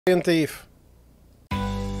Thief.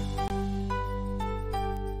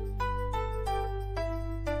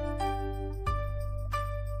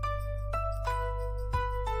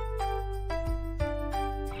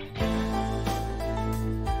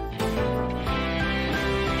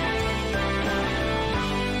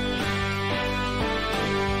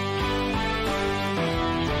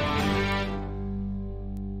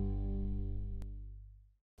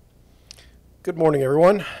 Good morning,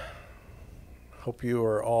 everyone. Hope you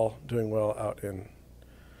are all doing well out in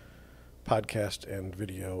podcast and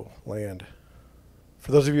video land.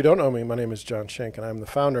 For those of you who don't know me, my name is John Schenk, and I'm the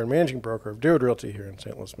founder and managing broker of Deerwood Realty here in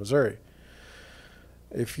St. Louis, Missouri.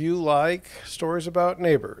 If you like stories about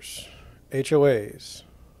neighbors, HOAs,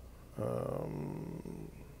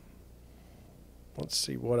 let's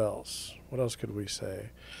see, what else? What else could we say?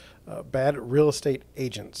 Bad real estate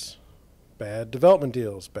agents, bad development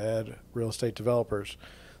deals, bad real estate developers,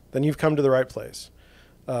 then you've come to the right place.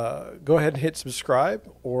 Go ahead and hit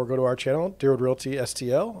subscribe or go to our channel, Deerwood Realty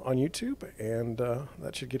STL on YouTube, and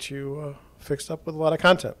that should get you fixed up with a lot of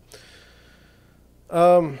content.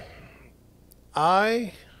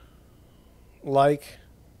 I like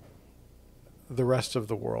the rest of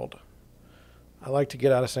the world. I like to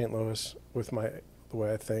get out of St. Louis with the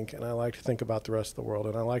way I think, and I like to think about the rest of the world,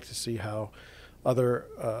 and I like to see how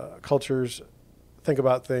other cultures think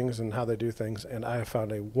about things and how they do things. And I have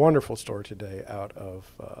found a wonderful story today out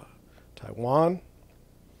of Taiwan.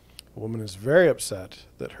 A woman is very upset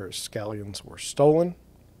that her scallions were stolen.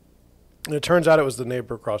 And it turns out it was the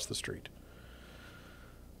neighbor across the street.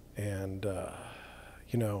 And,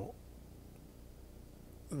 you know,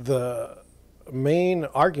 the main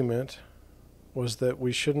argument was that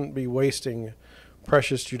we shouldn't be wasting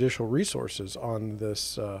precious judicial resources on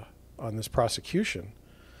this prosecution.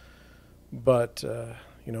 But,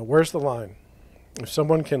 you know, where's the line? If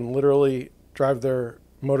someone can literally drive their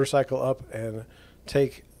motorcycle up and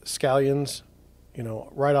take scallions, you know,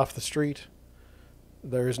 right off the street,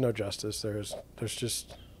 there is no justice. There's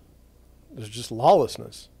just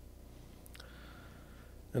lawlessness.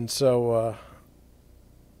 And so,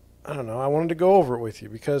 I don't know. I wanted to go over it with you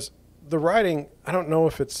because the writing, I don't know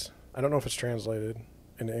if it's translated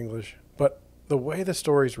into English, but the way the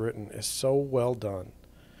story's written is so well done.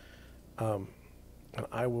 And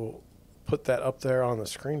I will put that up there on the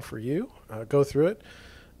screen for you. Go through it.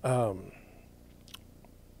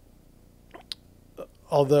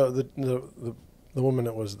 Although the woman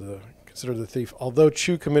that was considered the thief, although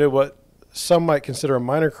Chu committed what some might consider a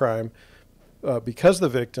minor crime, because the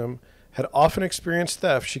victim had often experienced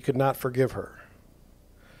theft, she could not forgive her.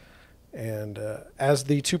 And as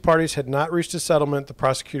the two parties had not reached a settlement, the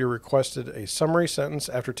prosecutor requested a summary sentence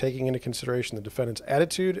after taking into consideration the defendant's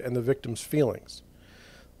attitude and the victim's feelings.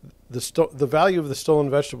 The value of the stolen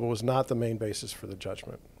vegetable was not the main basis for the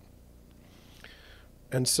judgment.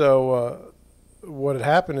 And so what had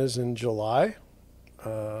happened is in July,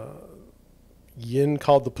 Yin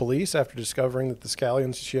called the police after discovering that the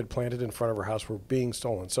scallions she had planted in front of her house were being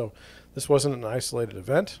stolen. So this wasn't an isolated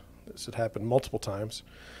event. This had happened multiple times.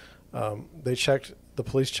 The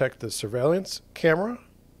police checked the surveillance camera,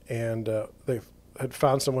 and they had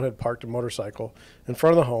found someone had parked a motorcycle in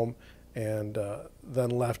front of the home and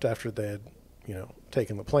then left after they had, you know,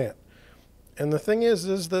 taken the plant. And the thing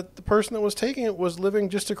is that the person that was taking it was living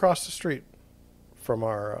just across the street from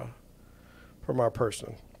our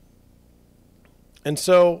person. And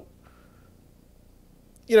so,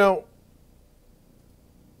 you know,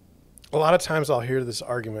 a lot of times I'll hear this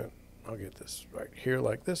argument. I'll get this right here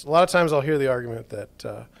like this. A lot of times I'll hear the argument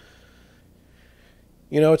that,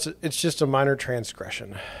 you know, it's just a minor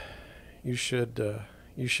transgression. You should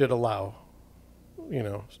allow, you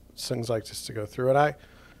know, things like this to go through. And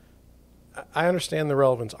I understand the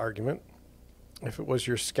relevance argument. If it was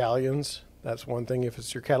your scallions, that's one thing. If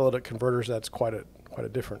it's your catalytic converters, that's quite a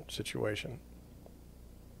different situation.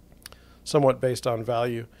 Somewhat based on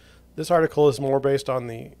value. This article is more based on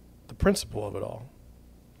the principle of it all.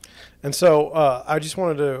 And so I just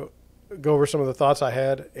wanted to go over some of the thoughts I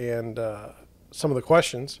had and some of the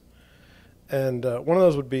questions. And one of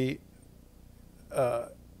those would be,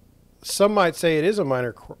 some might say it is a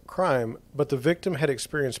minor crime, but the victim had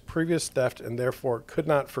experienced previous theft and therefore could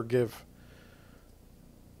not forgive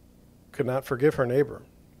her neighbor.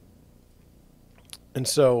 And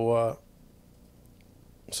so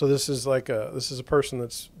so this is a person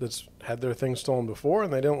that's had their things stolen before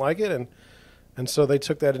and they didn't like it, and so they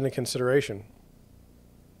took that into consideration.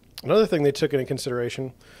 Another thing they took into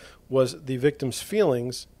consideration was the victim's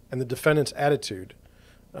feelings and the defendant's attitude.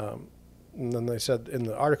 And then they said in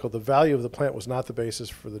the article, the value of the plant was not the basis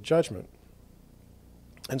for the judgment.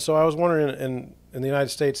 And so I was wondering, in the United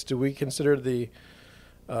States, do we consider the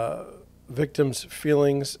victim's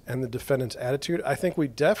feelings and the defendant's attitude? I think we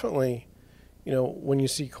definitely, when you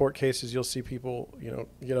see court cases, you'll see people,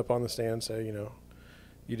 get up on the stand and say, you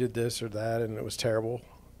did this or that and it was terrible.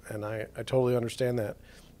 And I totally understand that.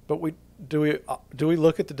 But do we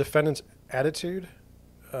look at the defendant's attitude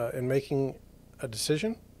in making a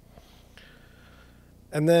decision?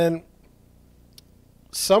 And then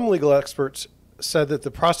some legal experts said that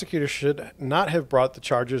the prosecutor should not have brought the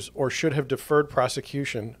charges or should have deferred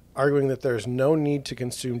prosecution, arguing that there is no need to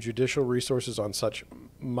consume judicial resources on such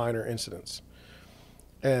minor incidents.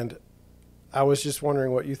 And I was just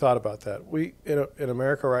wondering what you thought about that. In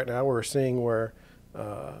America right now, we're seeing where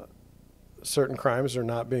certain crimes are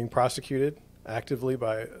not being prosecuted actively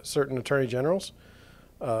by certain attorney generals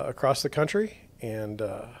across the country, and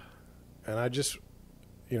I just,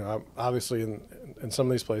 obviously in some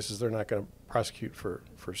of these places they're not going to prosecute for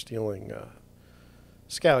stealing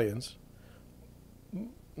scallions.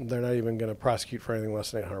 They're not even going to prosecute for anything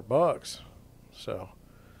less than $800. So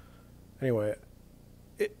anyway,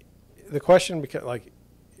 the question becomes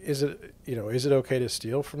is it okay to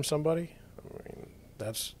steal from somebody? I mean,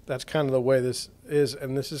 that's kind of the way this is,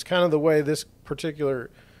 and this is kind of the way this particular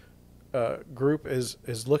group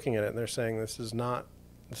is looking at it, and they're saying this is not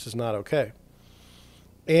okay.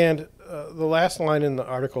 And the last line in the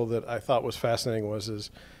article that I thought was fascinating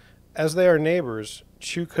was, as they are neighbors,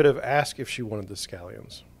 Chu could have asked if she wanted the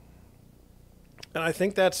scallions. And I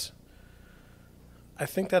think that's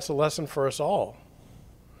a lesson for us all.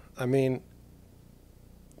 I mean,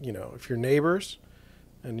 if you're neighbors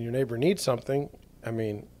and your neighbor needs something, I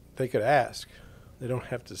mean, they could ask. They don't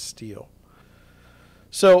have to steal.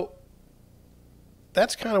 So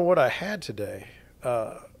that's kind of what I had today.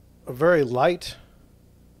 A very light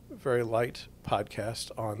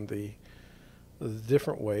podcast on the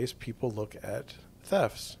different ways people look at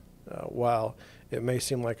thefts. While it may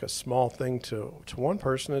seem like a small thing to one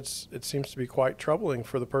person, it seems to be quite troubling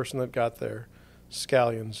for the person that got their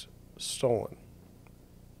scallions stolen.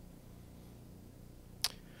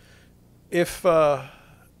 If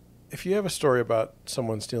you have a story about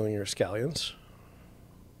someone stealing your scallions,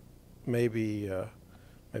 maybe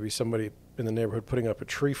somebody in the neighborhood putting up a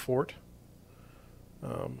tree fort,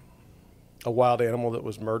 a wild animal that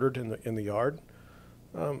was murdered in the yard,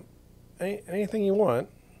 anything you want,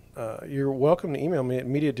 you're welcome to email me at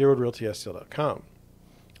media@deerwoodrealtystl.com.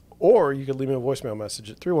 Or you could leave me a voicemail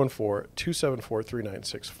message at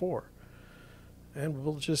 314-274-3964. And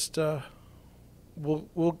we'll just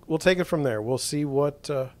we'll take it from there. We'll see what's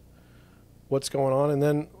going on. And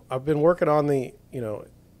then I've been working on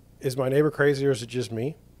is my neighbor crazy or is it just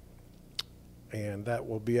me? And that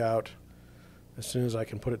will be out as soon as I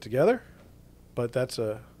can put it together. But that's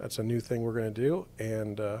a new thing we're going to do,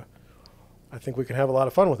 and I think we can have a lot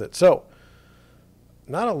of fun with it. So,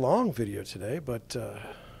 not a long video today, but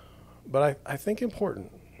I think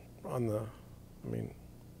important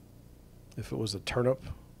if it was a turnip,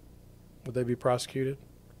 would they be prosecuted?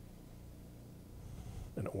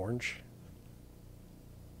 An orange?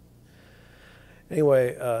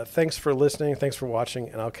 Anyway, thanks for listening, thanks for watching,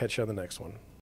 and I'll catch you on the next one.